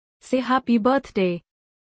say happy birthday.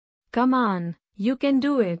 Come on, you can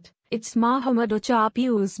do it. It's Mahamadou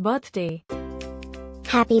Chapiou's birthday.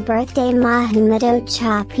 Happy birthday, Mahamadou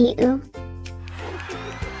Chapiou.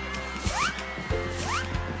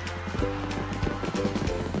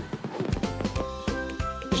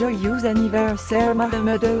 Joyeux anniversaire,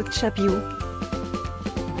 Mahamadou Chapiou.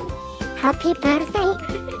 Happy birthday,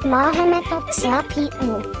 Mahamadou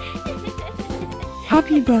Chapiou.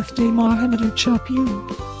 Happy birthday, Mahamadou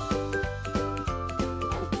Chapiou.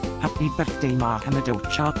 Happy birthday, Mahamadou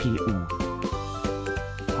Chapiou.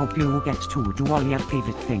 Hope you get to do all your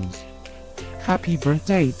favorite things. Happy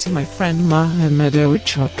birthday to my friend Mahamadou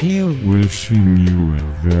Chapiou. Wishing you a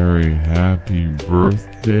very happy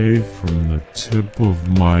birthday from the tip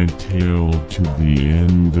of my tail to the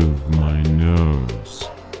end of my nose.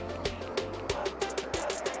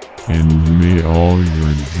 And may all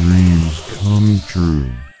your dreams come true.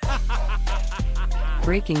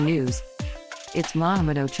 Breaking news. It's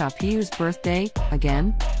Mahamadou Chapiou's birthday,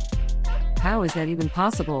 again? How is that even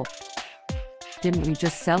possible? Didn't we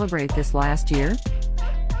just celebrate this last year?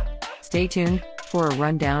 Stay tuned for a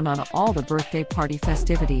rundown on all the birthday party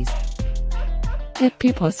festivities.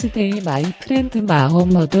 Happy birthday, my friend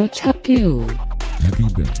Mahamadou Chapiou. Happy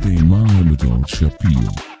birthday, Mahamadou Chapiou.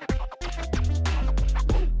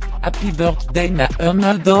 Happy birthday,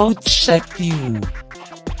 Mahamadou Chapiou.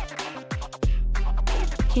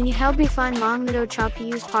 Can you help me find Mahamadou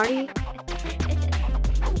Chapiou's party?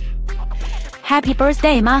 Happy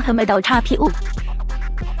birthday, Mahamadou Chapiou.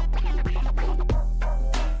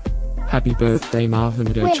 Happy birthday,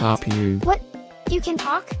 Mahamadou Wait, Chapiou. What? You can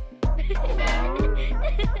talk?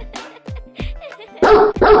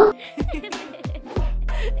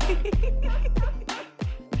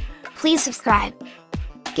 Please subscribe,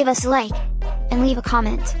 give us a like, and leave a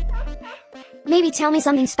comment. Maybe tell me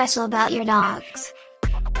something special about your dogs.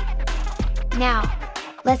 Now,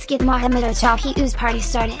 let's get Mahamadou Chapiou's party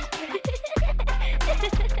started.